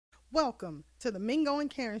Welcome to the Mingo and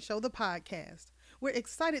Karen Show, the podcast. We're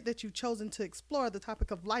excited that you've chosen to explore the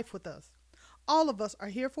topic of life with us. All of us are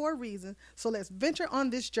here for a reason, so let's venture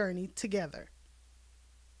on this journey together.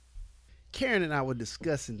 Karen and I were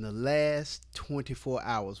discussing the last 24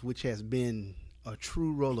 hours, which has been a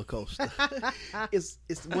true roller coaster. It's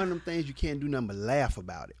one of them things you can't do nothing but laugh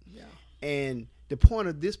about it. Yeah. And the point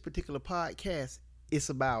of this particular podcast is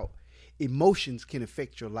about emotions can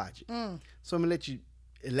affect your logic. So I'm going to let you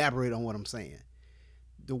elaborate on what I'm saying.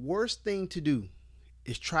 The worst thing to do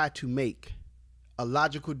is try to make a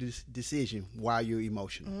logical decision while you're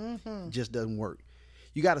emotional. It just doesn't work.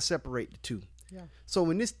 You got to separate the two. Yeah. So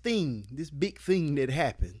when this big thing that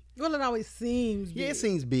happened. Well, it always seems big. Yeah, it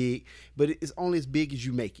seems big, but it's only as big as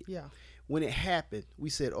you make it. Yeah. When it happened,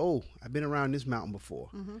 we said, oh, I've been around this mountain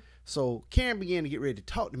before. So Karen began to get ready to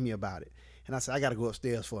talk to me about it. And I said, I got to go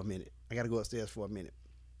upstairs for a minute.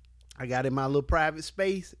 I got in my little private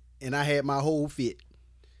space, and I had my whole fit.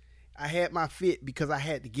 I had my fit because I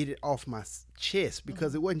had to get it off my chest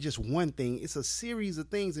because it wasn't just one thing. It's a series of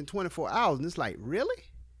things in 24 hours. And it's like, really?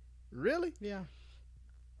 Really? Yeah.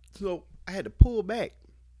 So I had to pull back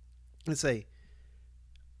and say,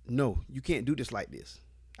 no, you can't do this like this.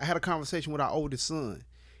 I had a conversation with our oldest son,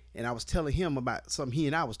 and I was telling him about something he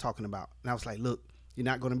and I was talking about. And I was like, look, you're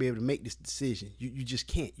not going to be able to make this decision. You just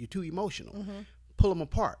can't. You're too emotional. Pull them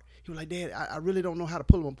apart. He was like, Dad, I really don't know how to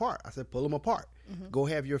pull them apart. I said, pull them apart. Go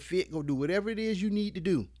have your fit. Go do whatever it is you need to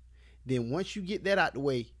do. Then once you get that out the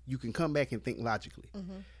way, you can come back and think logically.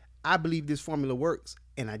 I believe this formula works,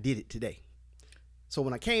 and I did it today. So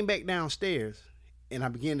when I came back downstairs and I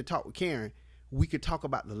began to talk with Karen, we could talk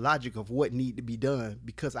about the logic of what needed to be done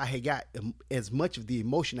because I had got as much of the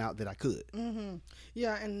emotion out that I could.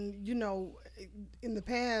 Yeah, and in the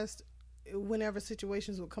past, whenever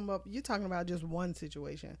situations would come up, you're talking about just one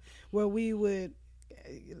situation where we would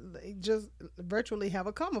just virtually have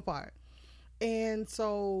a come apart. And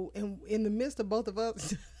so in the midst of both of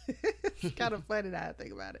us, it's kind of funny now I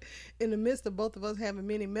think about it. In the midst of both of us having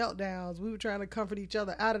many meltdowns, we were trying to comfort each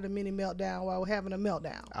other out of the mini meltdown while we're having a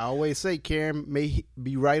meltdown. I always say Karen may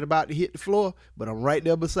be right about to hit the floor, but I'm right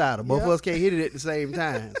there beside her. Both of us can't hit it at the same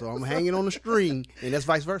time. So I'm hanging on the string, and that's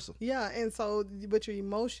vice versa. Yeah, and so, but your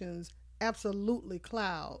emotions absolutely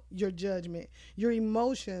cloud your judgment. Your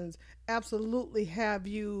emotions absolutely have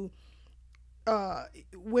you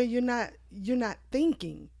where you're not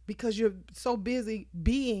thinking because you're so busy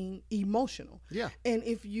being emotional. Yeah. And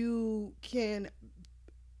if you can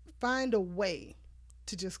find a way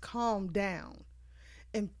to just calm down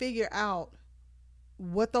and figure out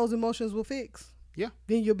what those emotions will fix,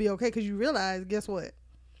 then you'll be okay because you realize, guess what?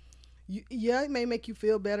 It may make you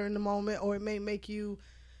feel better in the moment, or it may make you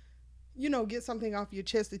get something off your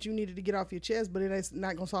chest that you needed to get off your chest, but it's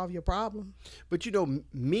not going to solve your problem. But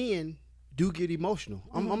men do get emotional.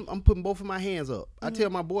 I'm putting both of my hands up. I tell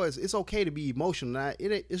my boys it's okay to be emotional.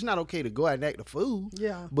 It's not okay to go out and act a fool.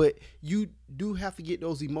 Yeah. But you do have to get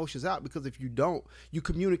those emotions out because if you don't, you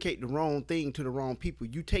communicate the wrong thing to the wrong people.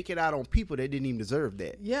 You take it out on people that didn't even deserve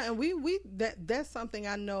that. Yeah, and that's something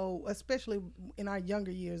I know, especially in our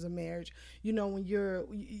younger years of marriage. When you're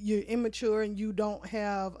immature and you don't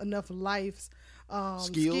have enough life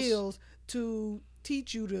skills to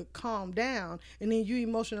teach you to calm down, and then you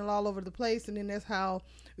emotional all over the place, and then that's how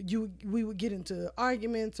we would get into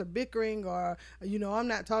arguments or bickering or I'm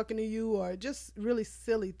not talking to you, or just really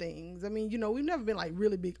silly things. I mean, we've never been like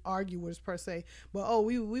really big arguers per se, but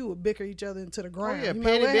we would bicker each other into the ground. Oh yeah,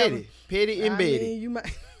 petty and betty. You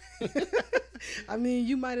might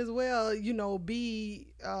you might as well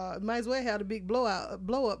might as well have a big blow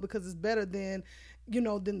up because it's better than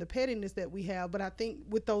than the pettiness that we have. But I think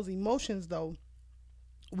with those emotions though,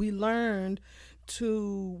 we learned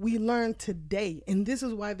today, and this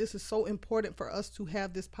is why this is so important for us to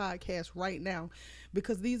have this podcast right now,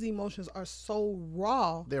 because these emotions are so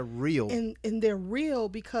raw. They're real. And they're real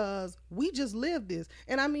because we just lived this.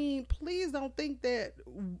 And I mean, please don't think that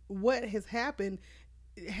what has happened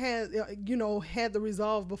had the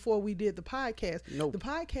resolve before we did the podcast. Nope. The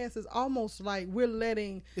podcast is almost like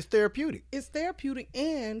it's therapeutic. It's therapeutic,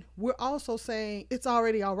 and we're also saying it's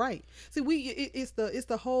already all right. See, it's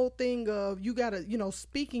the whole thing of you gotta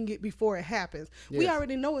speaking it before it happens. Yes. We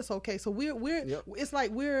already know it's okay, so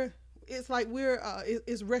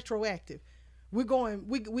it's retroactive. We're going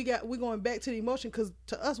back to the emotion because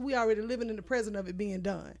to us we already living in the present of it being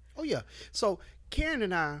done. Oh yeah. So Karen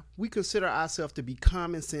and I, we consider ourselves to be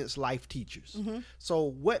common sense life teachers. So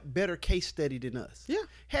what better case study than us? Yeah.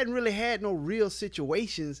 Hadn't really had no real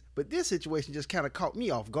situations, but this situation just kind of caught me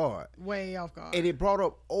off guard. Way off guard. And it brought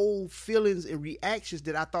up old feelings and reactions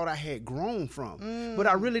that I thought I had grown from. But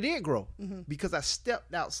I really did grow because I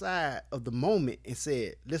stepped outside of the moment and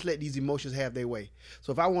said, let's let these emotions have their way.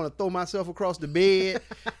 So if I want to throw myself across the bed,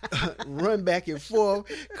 run back and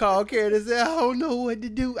forth, call Karen and say, I don't know what to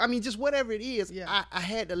do. I mean, just whatever it is. Yeah. I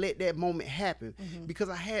had to let that moment happen because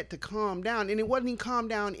I had to calm down. And it wasn't even calm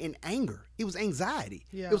down in anger. It was anxiety.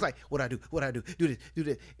 Yeah. It was like, what I do, do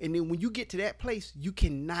this. And then when you get to that place, you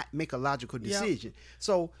cannot make a logical decision. Yep.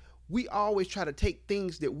 So we always try to take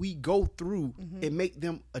things that we go through and make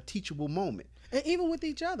them a teachable moment. And even with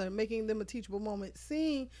each other, making them a teachable moment,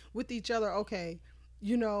 seeing with each other, okay,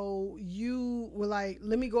 you know, you were like,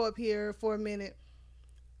 let me go up here for a minute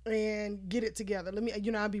and get it together. Let me,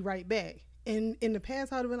 you know, I'll be right back. And in the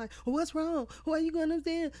past, I'd have been like, well, what's wrong? Why are you going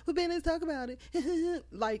upstairs? Well, Ben, let's talk about it.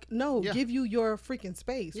 Like, no, give you your freaking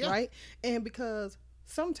space, right? And because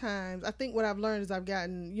sometimes I think what I've learned as I've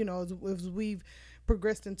gotten, you know, as we've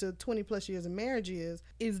progressed into 20 plus years of marriage is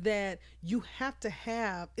that you have to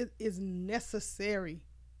have, it is necessary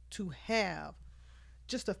to have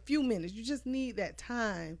just a few minutes. You just need that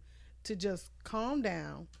time to just calm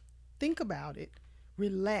down, think about it,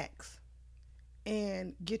 relax,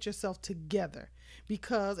 and get yourself together.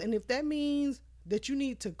 Because, and if that means that you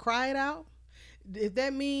need to cry it out, if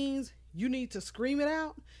that means you need to scream it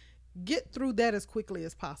out, get through that as quickly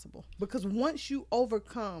as possible. Because once you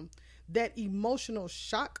overcome that emotional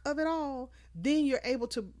shock of it all, then you're able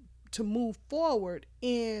to move forward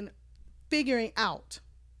in figuring out,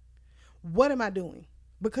 what am I doing?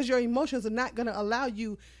 Because your emotions are not going to allow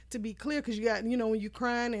you to be clear, because you got, you know, when you're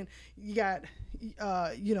crying and you got,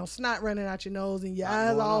 you know, snot running out your nose and your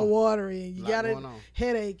eyes all watery and you got a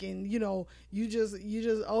headache and, you know, you just,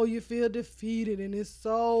 oh, you feel defeated and it's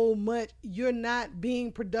so much, you're not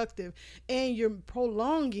being productive and you're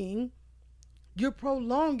prolonging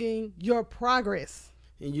your progress.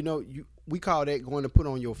 And, you know, we call that going to put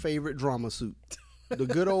on your favorite drama suit. The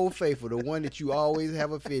good old faithful, the one that you always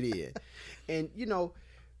have a fit in. And, you know,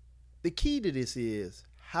 the key to this is,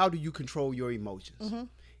 how do you control your emotions?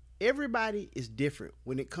 Everybody is different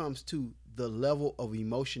when it comes to the level of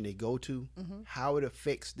emotion they go to, how it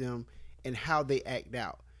affects them, and how they act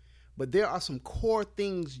out. But there are some core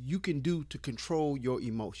things you can do to control your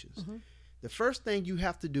emotions. The first thing you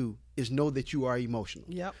have to do is know that you are emotional.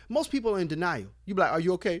 Yep. Most people are in denial. You be like, are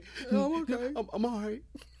you okay? I'm okay. I'm all right.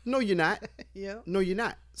 No, you're not. Yep. No, you're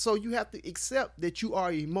not. So you have to accept that you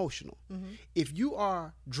are emotional. If you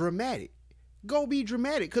are dramatic, go be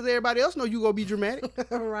dramatic, because everybody else know you gonna be dramatic.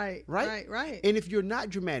 Right. And if you're not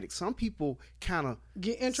dramatic, some people kind of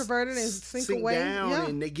get introverted and sink away down,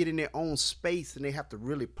 and they get in their own space and they have to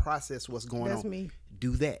really process what's going on. That's me.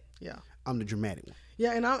 Do that. Yeah. I'm the dramatic one.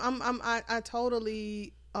 Yeah, and I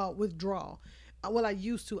totally withdraw. Well, I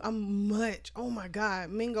used to. I'm much. Oh my God,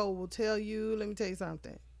 Mingo will tell you. Let me tell you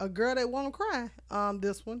something. A girl that won't cry.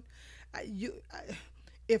 This one.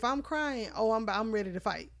 If I'm crying, I'm ready to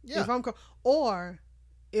fight. Yeah.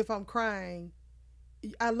 If I'm crying,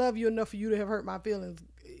 I love you enough for you to have hurt my feelings.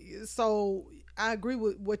 So I agree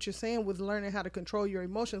with what you're saying with learning how to control your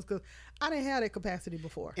emotions, because I didn't have that capacity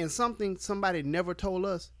before. And something somebody never told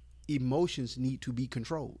us: emotions need to be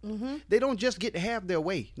controlled. They don't just get to have their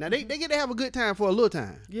way. Now they get to have a good time for a little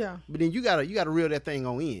time. Yeah. But then you gotta reel that thing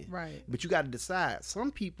on in. Right. But you gotta decide.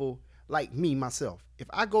 Some people, like me, myself, if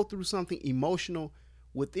I go through something emotional,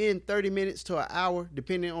 within 30 minutes to an hour,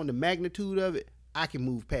 depending on the magnitude of it, I can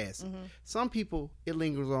move past it. Some people, it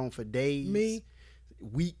lingers on for days,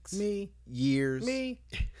 weeks, years.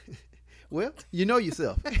 Well, you know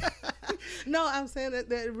yourself. No, I'm saying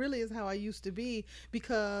that really is how I used to be,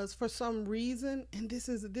 because for some reason, and this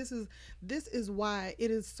is why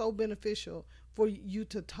it is so beneficial for you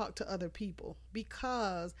to talk to other people,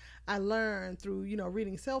 because I learned through, you know,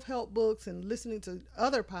 reading self-help books and listening to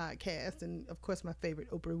other podcasts, and of course my favorite,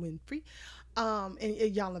 Oprah Winfrey, and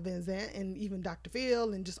Yana Van Zant, and even Dr.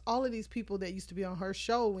 Phil, and just all of these people that used to be on her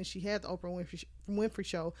show when she had the Oprah Winfrey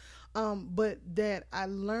show, but that I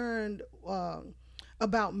learned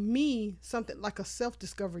about me, something like a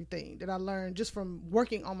self-discovery thing that I learned just from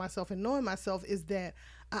working on myself and knowing myself, is that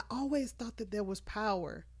I always thought that there was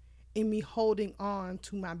power in me holding on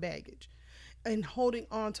to my baggage and holding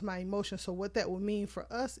on to my emotions. So what that would mean for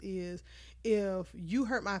us is, if you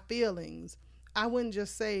hurt my feelings, I wouldn't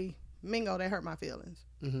just say, Mingo, that hurt my feelings.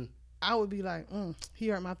 I would be like, he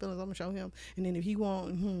hurt my feelings, I'm gonna show him. And then if he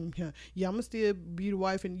won't, yeah, I'm gonna still be the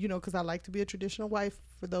wife. And because I like to be a traditional wife.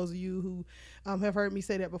 For those of you who have heard me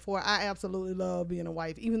say that before, I absolutely love being a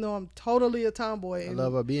wife, even though I'm totally a tomboy. I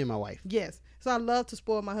love her being my wife. Yes. So I love to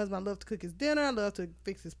spoil my husband. I love to cook his dinner. I love to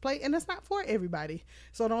fix his plate. And that's not for everybody.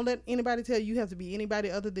 So don't let anybody tell you have to be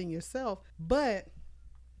anybody other than yourself. But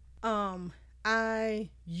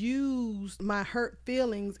I use my hurt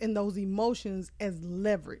feelings and those emotions as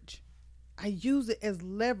leverage. I use it as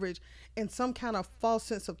leverage and some kind of false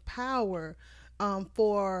sense of power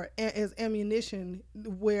as ammunition,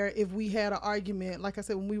 where if we had an argument, like I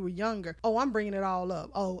said, when we were younger, I'm bringing it all up.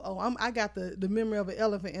 I got the memory of an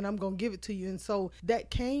elephant and I'm going to give it to you. And so that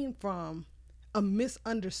came from a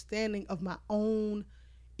misunderstanding of my own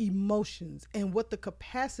emotions and what the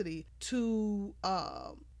capacity to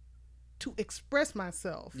express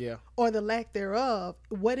myself, or the lack thereof,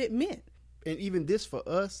 what it meant. And even this, for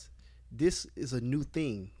us, this is a new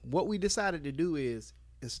thing. What we decided to do is,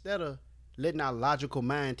 instead of letting our logical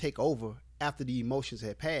mind take over after the emotions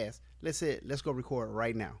had passed, let's go record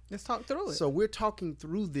right now. Let's talk through it. So we're talking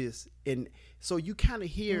through this, and so you kind of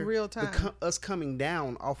hear in real time us coming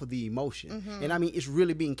down off of the emotion. And I mean, it's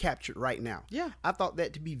really being captured right now. Yeah. I thought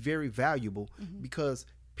that to be very valuable, because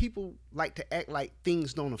people like to act like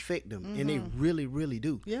things don't affect them, and they really, really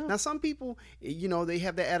do. Yeah. Now, some people, they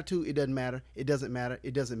have that attitude, it doesn't matter, it doesn't matter,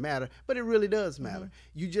 it doesn't matter, but it really does matter.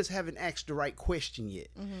 You just haven't asked the right question yet.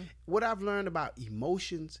 What I've learned about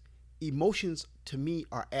emotions to me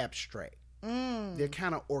are abstract. They're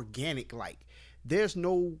kind of organic. Like, there's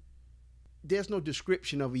no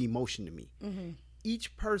description of emotion to me.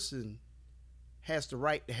 Each person has the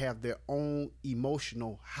right to have their own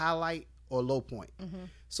emotional highlight or low point.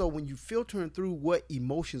 So when you filtering through what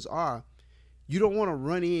emotions are, you don't want to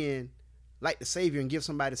run in like the savior and give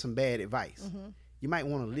somebody some bad advice. You might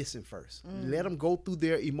want to listen first. Let them go through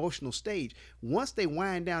their emotional stage. Once they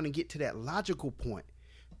wind down and get to that logical point,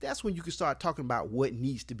 that's when you can start talking about what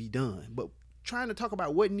needs to be done. But trying to talk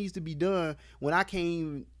about what needs to be done when I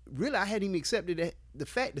hadn't even accepted the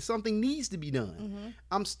fact that something needs to be done.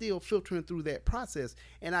 I'm still filtering through that process.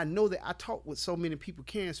 And I know that I talk with so many people.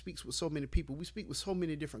 Karen speaks with so many people. We speak with so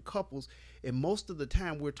many different couples. And most of the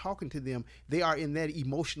time we're talking to them, they are in that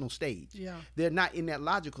emotional stage. Yeah. They're not in that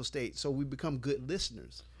logical stage. So we become good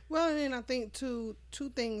listeners. Well, and then I think two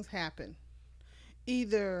things happen.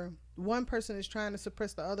 Either one person is trying to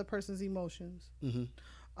suppress the other person's emotions.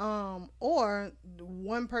 Or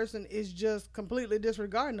one person is just completely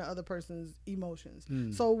disregarding the other person's emotions.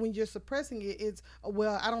 So when you're suppressing it, it's,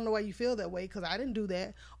 well, I don't know why you feel that way because I didn't do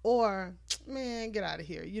that. Or, man, get out of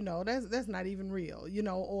here. That's not even real.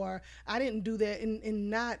 Or I didn't do that, and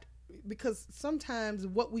not, because sometimes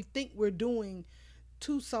what we think we're doing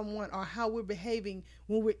to someone or how we're behaving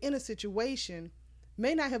when we're in a situation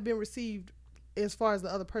may not have been received as far as the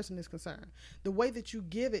other person is concerned. The way that you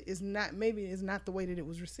give it is not the way that it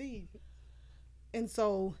was received. And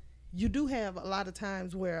so you do have a lot of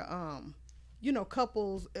times where,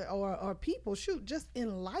 couples or people, just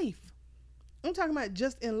in life. I'm talking about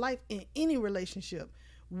just in life, in any relationship.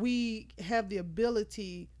 We have the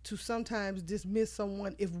ability to sometimes dismiss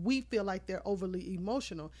someone if we feel like they're overly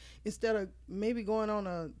emotional, instead of maybe going on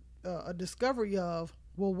a discovery of,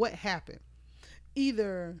 well, what happened?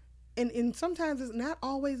 And sometimes it's not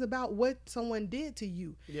always about what someone did to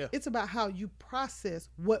you. Yeah. It's about how you process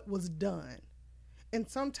what was done. And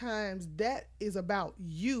sometimes that is about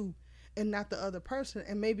you and not the other person.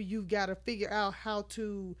 And maybe you've got to figure out how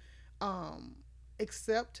to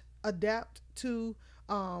accept, adapt to,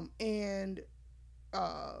 and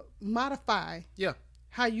modify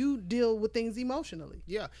how you deal with things emotionally.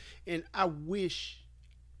 Yeah. And I wish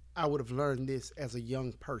I would have learned this as a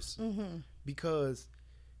young person, because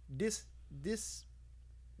this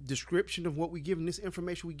description of what we give and this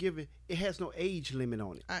information we give, it has no age limit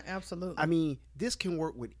on it. Absolutely. I mean, this can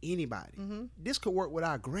work with anybody. This could work with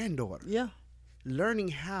our granddaughter. Yeah. Learning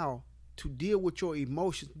how to deal with your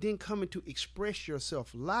emotions, then coming to express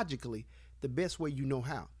yourself logically the best way you know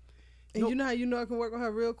how. And you know how it can work on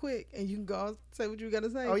her real quick, and you can go say what you got to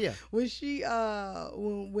say. Oh yeah. When she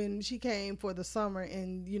when she came for the summer,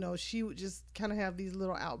 and she would just kind of have these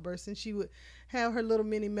little outbursts, and she would have her little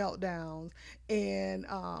mini meltdowns, and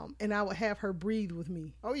I would have her breathe with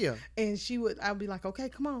me. Oh yeah. And I'd be like, okay,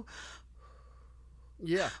 come on.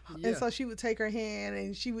 Yeah. And so she would take her hand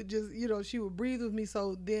and she would just, she would breathe with me.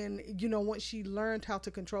 So then, once she learned how to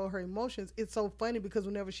control her emotions, it's so funny because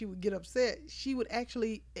whenever she would get upset, she would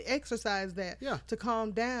actually exercise that to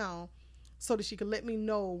calm down so that she could let me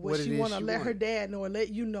know what she want to let her dad know, or let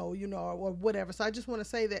you know, or whatever. So I just want to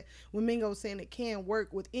say that when Mingo was saying it can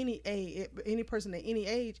work with any age, any person at any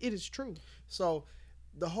age, it is true. So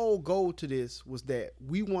the whole goal to this was that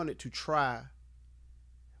we wanted to try.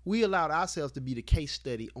 We allowed ourselves to be the case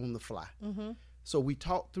study on the fly. Mm-hmm. So we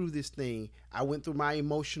talked through this thing. I went through my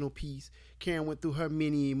emotional piece. Karen went through her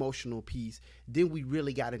mini emotional piece. Then we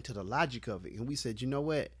really got into the logic of it, and we said, you know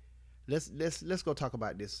what? Let's go talk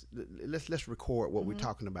about this. Let's record what we're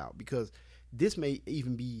talking about, because this may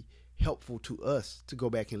even be helpful to us to go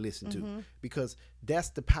back and listen to, because that's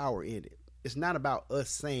the power in it. It's not about us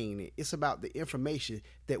saying it. It's about the information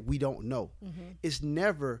that we don't know. It's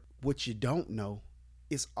never what you don't know.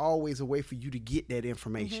 It's always a way for you to get that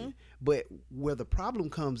information. But where the problem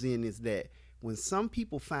comes in is that when some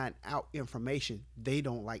people find out information, they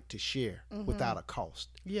don't like to share without a cost.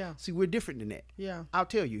 Yeah. See, we're different than that. Yeah. I'll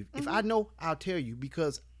tell you. If I know, I'll tell you,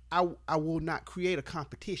 because I will not create a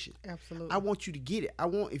competition. Absolutely. I want you to get it.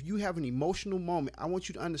 If you have an emotional moment, I want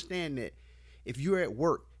you to understand that if you're at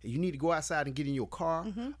work and you need to go outside and get in your car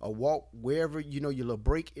or walk wherever, your little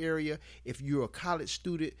break area. If you're a college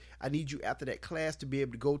student, I need you after that class to be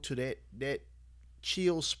able to go to that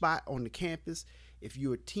chill spot on the campus. If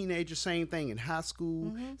you're a teenager, same thing in high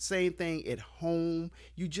school, same thing at home.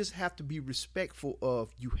 You just have to be respectful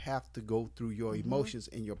of, you have to go through your emotions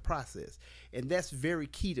and your process. And that's very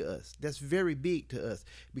key to us. That's very big to us,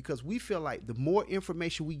 because we feel like the more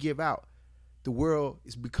information we give out, the world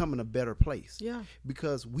is becoming a better place. Yeah.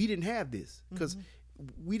 Because we didn't have this. Because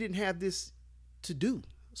we didn't have this to do.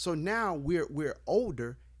 So now we're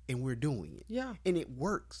older and we're doing it. Yeah. And it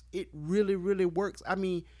works. It really, really works. I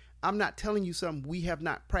mean, I'm not telling you something we have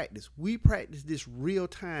not practiced. We practice this real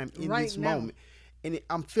time in right this now. Moment. And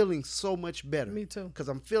I'm feeling so much better. Me too. Because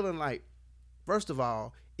I'm feeling like, first of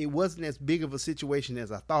all, it wasn't as big of a situation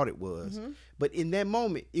as I thought it was. But in that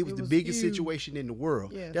moment, it was the biggest situation in the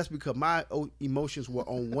world. Yeah. That's because my emotions were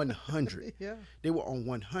on 100. Yeah. They were on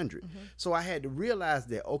 100. So I had to realize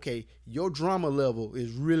that, okay, your drama level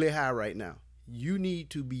is really high right now. You need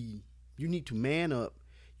to man up.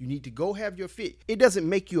 You need to go have your fit. It doesn't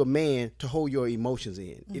make you a man to hold your emotions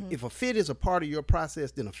in. If a fit is a part of your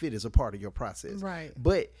process, then a fit is a part of your process. Right.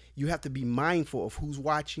 But you have to be mindful of who's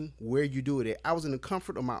watching, where you do it at. I was in the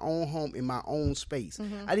comfort of my own home, in my own space.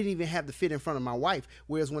 I didn't even have the fit in front of my wife.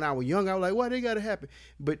 Whereas when I was young, I was like, "Why they got to happen?"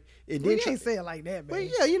 But it didn't. You can't say it like that, man.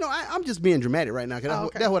 Well, yeah, I'm just being dramatic right now, because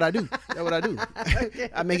that's what I do. That's what I do. Okay.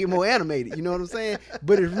 I make it more animated. You know what I'm saying?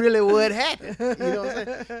 But it's really what happened. You know what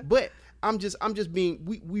I'm saying? But I'm just being,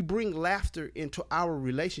 we bring laughter into our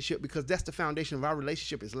relationship, because that's the foundation of our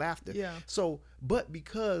relationship, is laughter. Yeah. So, but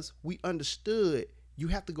because we understood, you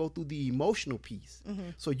have to go through the emotional piece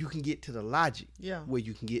so you can get to the logic, where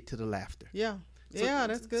you can get to the laughter. Yeah. So, yeah,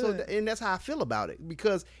 that's good. So, and that's how I feel about it,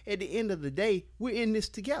 because at the end of the day, we're in this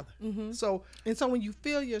together. So when you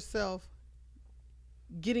feel yourself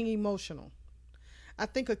getting emotional, I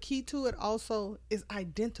think a key to it also is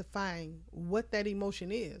identifying what that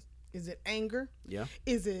emotion is. Is it anger? Yeah.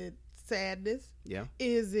 Is it sadness? Yeah.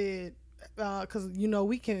 Is it, because,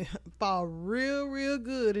 we can fall real, real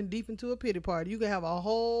good and deep into a pity party. You can have a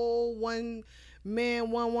whole one man,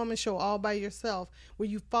 one woman show all by yourself, where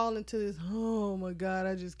you fall into this, oh my God,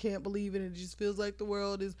 I just can't believe it. It just feels like the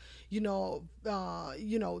world is, the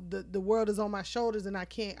world is on my shoulders, and I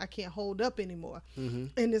can't hold up anymore.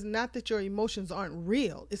 And it's not that your emotions aren't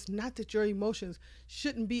real. It's not that your emotions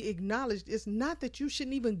shouldn't be acknowledged. It's not that you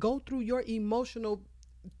shouldn't even go through your emotional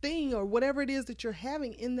thing or whatever it is that you're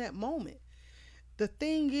having in that moment. The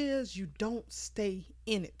thing is, you don't stay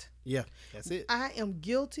in it. Yeah, that's it. I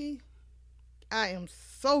am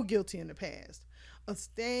so guilty in the past of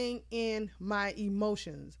staying in my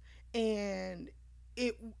emotions. And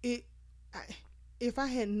if I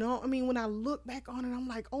had known, when I look back on it, I'm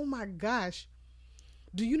like, oh my gosh,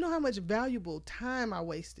 do you know how much valuable time I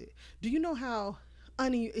wasted? Do you know how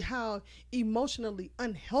emotionally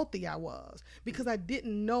unhealthy I was, because I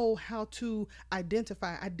didn't know how to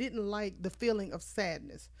identify. I didn't like the feeling of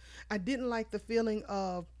sadness. I didn't like the feeling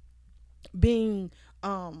of being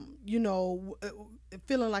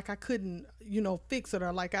feeling like I couldn't fix it,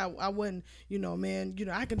 or like I wasn't,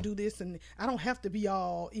 I can do this, and I don't have to be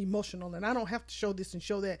all emotional, and I don't have to show this and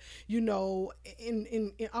show that,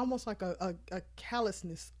 in almost like a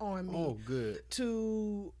callousness on me. Oh, good.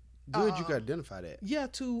 You can identify that. Yeah,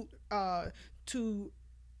 to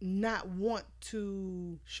not want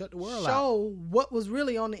to shut the world show out. What was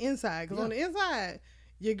really on the inside, because on the inside,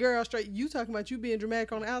 your girl straight, you talking about you being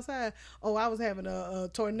dramatic on the outside. Oh, I was having a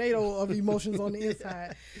tornado of emotions on the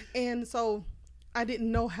inside. And so I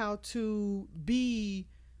didn't know how to be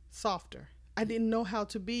softer. I didn't know how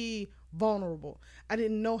to be vulnerable. I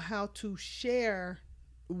didn't know how to share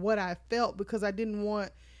what I felt because I didn't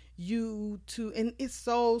want you to, and it's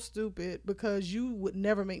so stupid because you would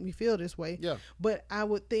never make me feel this way. Yeah. But I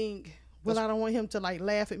would think, well, I don't want him to like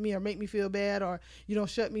laugh at me or make me feel bad or, you know,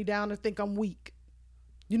 shut me down or think I'm weak.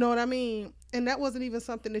 You know what I mean? And that wasn't even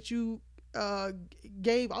something that you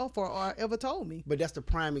gave off or ever told me. But that's the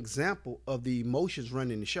prime example of the emotions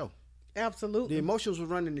running the show. Absolutely. The emotions were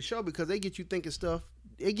running the show because they get you thinking stuff.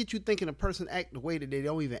 They get you thinking a person act the way that they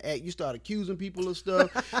don't even act. You start accusing people of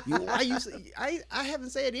stuff. Why you say, I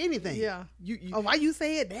haven't said anything. Yeah. Why you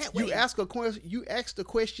say it that way? You asked a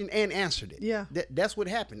question and answered it. Yeah. That's what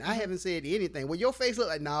happened. I haven't said anything. Well, your face look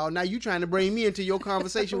like, no, now you trying to bring me into your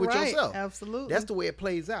conversation with right. yourself. Absolutely. That's the way it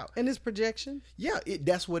plays out. And it's projection. Yeah,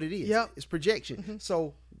 that's what it is. Yep. It's projection.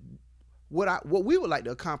 So what we would like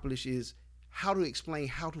to accomplish is how to explain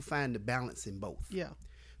how to find the balance in both. Yeah.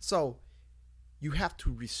 So you have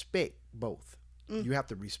to respect both. You have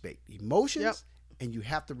to respect emotions and you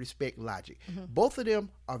have to respect logic. Both of them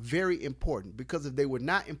are very important because if they were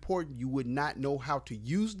not important, you would not know how to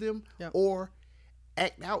use them or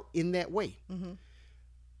act out in that way.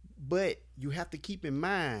 But you have to keep in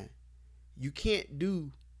mind, you can't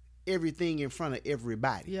do everything in front of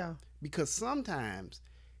everybody. Yeah. Because sometimes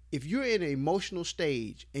if you're in an emotional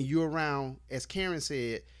stage and you're around, as Karen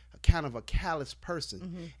said, kind of a callous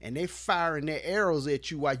person and they firing their arrows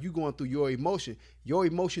at you while you going through your emotion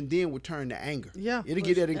then will turn to anger. Yeah. It'll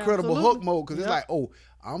get that incredible Hulk mode because it's like, oh,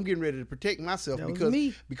 I'm getting ready to protect myself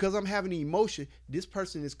because I'm having the emotion. This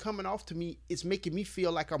person is coming off to me. It's making me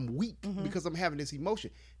feel like I'm weak because I'm having this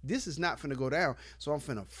emotion. This is not finna go down. So I'm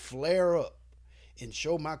finna flare up and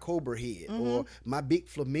show my cobra head or my big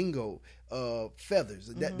flamingo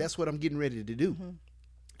feathers. That's what I'm getting ready to do.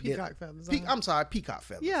 Peacock feathers. I'm sorry, peacock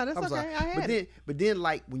feathers. Yeah, that's okay. I had it. But then,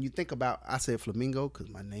 like when you think about, I said flamingo because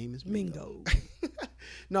my name is Mingo.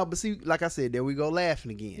 No, but see, like I said, there we go laughing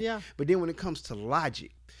again. Yeah. But then when it comes to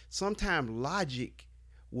logic, sometimes logic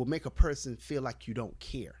will make a person feel like you don't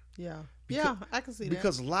care. Yeah. I can see that.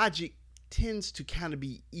 Because logic tends to kind of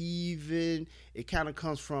be even. It kind of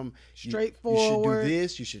comes from straightforward. You should do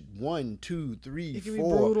this. You should 1, 2, 3, it 4. Be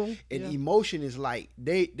brutal. And emotion is like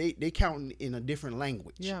they count in a different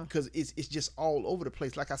language. Yeah. Because it's just all over the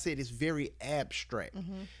place. Like I said, it's very abstract.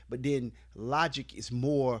 But then logic is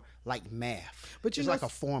more like math. But it's like a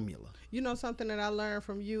formula. You know something that I learned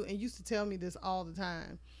from you, and you used to tell me this all the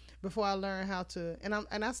time before I learned how to,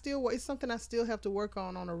 and I still, it's something I still have to work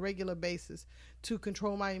on a regular basis to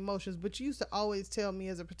control my emotions. But you used to always tell me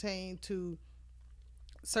as it pertained to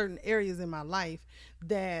certain areas in my life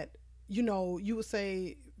that, you know, you would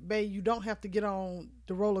say, babe, you don't have to get on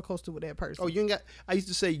the roller coaster with that person. Oh, I used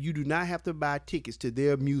to say you do not have to buy tickets to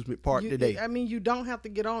their amusement park today. I mean, you don't have to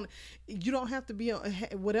get on. You don't have to be on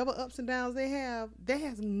whatever ups and downs they have. That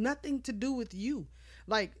has nothing to do with you.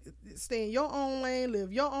 Like, stay in your own lane,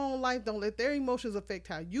 live your own life. Don't let their emotions affect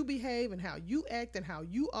how you behave and how you act and how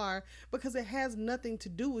you are, because it has nothing to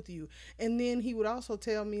do with you. And then he would also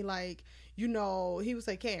tell me, like, you know, he would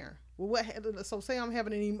say, Karen, well, so say I'm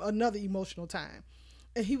having another emotional time.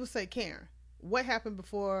 And he would say, Karen, what happened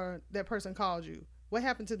before that person called you? What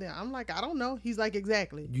happened to them? I'm like, I don't know. He's like,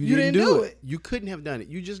 exactly. You didn't do it. You couldn't have done it.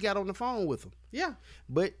 You just got on the phone with them. Yeah.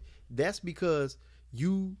 But that's because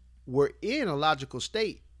you were in a logical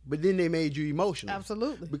state, but then they made you emotional.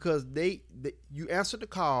 Absolutely. Because you answered the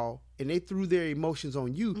call and they threw their emotions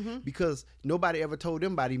on you because nobody ever told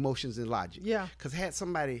them about emotions and logic. Yeah. Because had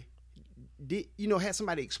somebody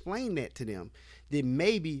explain that to them, then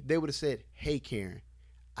maybe they would have said, hey, Karen,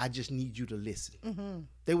 I just need you to listen.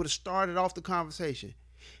 They would have started off the conversation.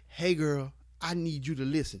 Hey, girl, I need you to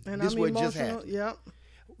listen. And this I'm what emotional. just happened. Yep.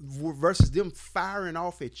 Versus them firing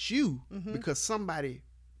off at you because somebody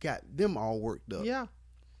got them all worked up. Yeah.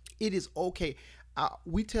 It is okay.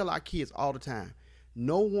 We tell our kids all the time,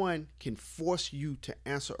 no one can force you to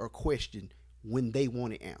answer a question when they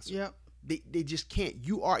want to answer. Yep. They just can't.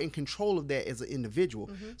 You are in control of that as an individual.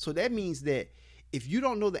 So that means that if you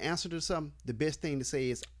don't know the answer to something, the best thing to say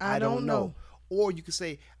is, I don't know. Or you can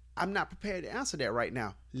say, I'm not prepared to answer that right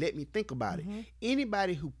now. Let me think about it.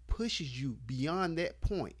 Anybody who pushes you beyond that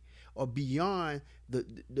point or beyond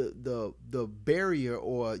the barrier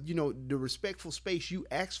or, you know, the respectful space you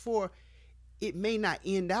ask for, it may not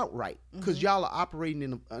end out right because y'all are operating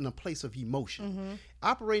in a place of emotion.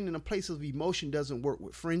 Operating in a place of emotion doesn't work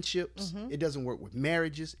with friendships. It doesn't work with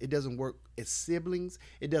marriages. It doesn't work as siblings.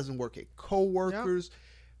 It doesn't work at co-workers,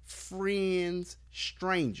 friends,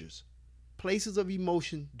 strangers. Places of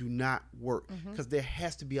emotion do not work because there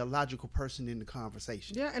has to be a logical person in the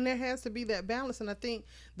conversation. Yeah, and there has to be that balance. And I think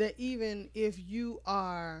that even if you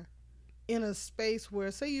are in a space where,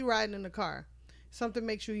 say you're riding in the car, something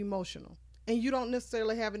makes you emotional, and you don't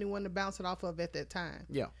necessarily have anyone to bounce it off of at that time.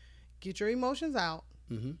 Yeah. Get your emotions out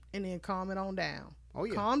and then calm it on down. Oh,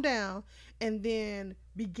 yeah. Calm down and then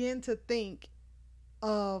begin to think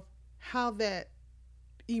of how that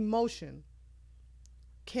emotion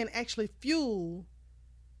can actually fuel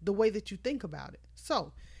the way that you think about it.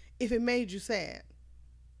 So, if it made you sad,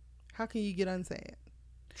 how can you get unsad?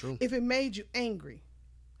 True. If it made you angry,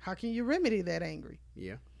 how can you remedy that angry?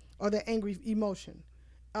 Yeah. Or that angry emotion?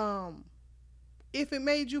 If it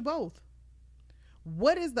made you both,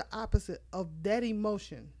 what is the opposite of that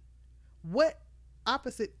emotion? What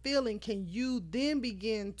opposite feeling can you then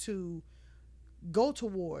begin to go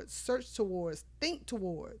towards, search towards, think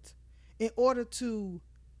towards in order to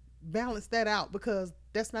balance that out? Because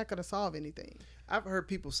that's not going to solve anything. I've heard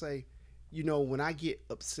people say, you know, when I get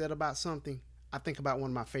upset about something, I think about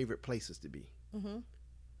one of my favorite places to be.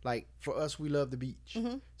 Like for us, we love the beach.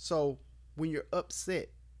 So when you're upset,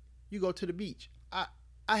 you go to the beach.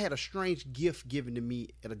 I had a strange gift given to me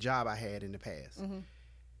at a job I had in the past.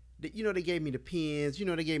 You know, they gave me the pens, you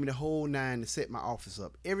know, they gave me the whole nine to set my office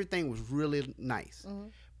up. Everything was really nice.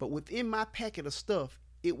 But within my packet of stuff,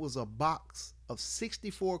 it was a box of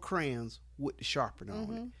 64 crayons with the sharpener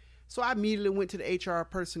on it. So I immediately went to the HR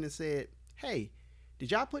person and said, hey,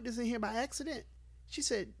 did y'all put this in here by accident? She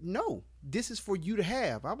said, no, this is for you to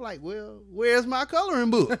have. I'm like, well, where's my coloring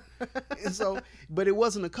book? And so, but it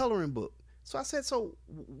wasn't a coloring book. So I said, so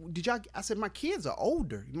did y'all, I said, my kids are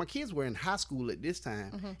older. My kids were in high school at this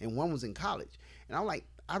time and one was in college. And I'm like,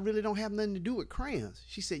 I really don't have nothing to do with crayons.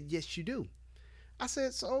 She said, yes, you do. I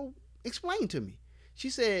said, so explain to me. She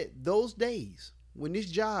said, those days when this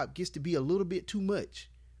job gets to be a little bit too much,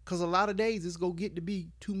 because a lot of days it's going to get to be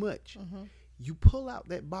too much, you pull out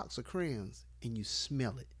that box of crayons and you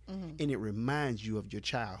smell it. And it reminds you of your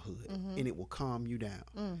childhood and it will calm you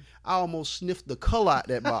down. I almost sniffed the color out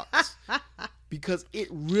that box because it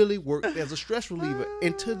really worked as a stress reliever.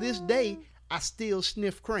 And to this day, I still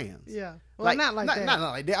sniff crayons. Yeah. Well, not like that. Not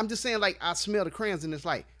like that. I'm just saying, like, I smell the crayons and it's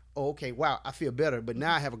like, oh, okay, wow, I feel better. But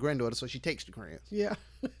now I have a granddaughter, so she takes the crayons. Yeah.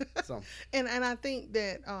 So. And I think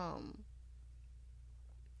that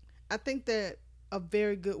a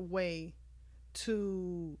very good way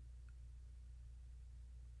to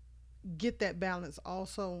get that balance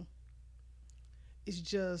also is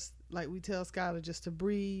just like we tell Skylar, just to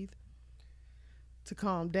breathe, to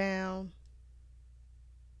calm down,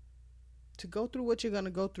 to go through what you're going to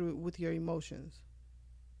go through with your emotions.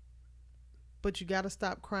 But you got to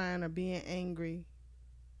stop crying or being angry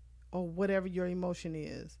or whatever your emotion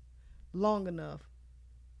is long enough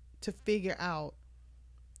to figure out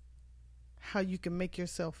how you can make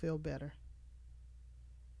yourself feel better.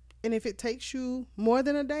 And if it takes you more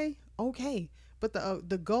than a day, okay. But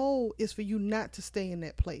the goal is for you not to stay in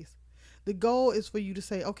that place. The goal is for you to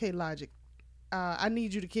say, okay, logic, I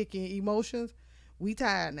need you to kick in emotions. We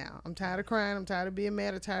tired now. I'm tired of crying. I'm tired of being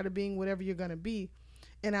mad. I'm tired of being whatever you're going to be.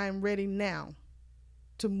 And I'm ready now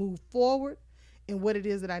to move forward in what it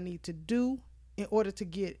is that I need to do in order to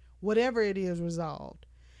get whatever it is resolved.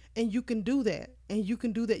 And you can do that. And you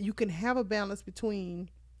can do that. You can have a balance between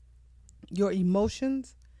your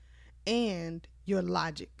emotions and your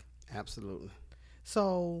logic. Absolutely.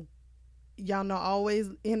 So y'all know I always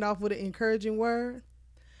end off with an encouraging word.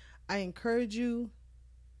 I encourage you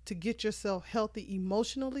to get yourself healthy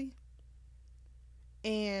emotionally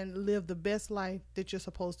and live the best life that you're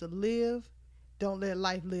supposed to live. Don't let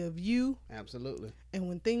life live you. Absolutely. And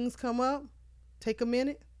when things come up, take a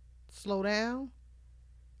minute, slow down,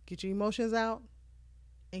 get your emotions out,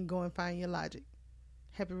 and go and find your logic.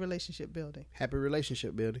 Happy relationship building. Happy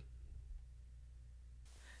relationship building.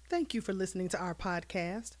 Thank you for listening to our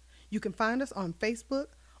podcast. You can find us on Facebook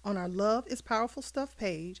on our Love is Powerful Stuff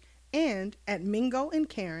page and at Mingo and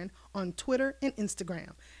Karen on Twitter and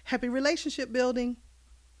Instagram. Happy relationship building.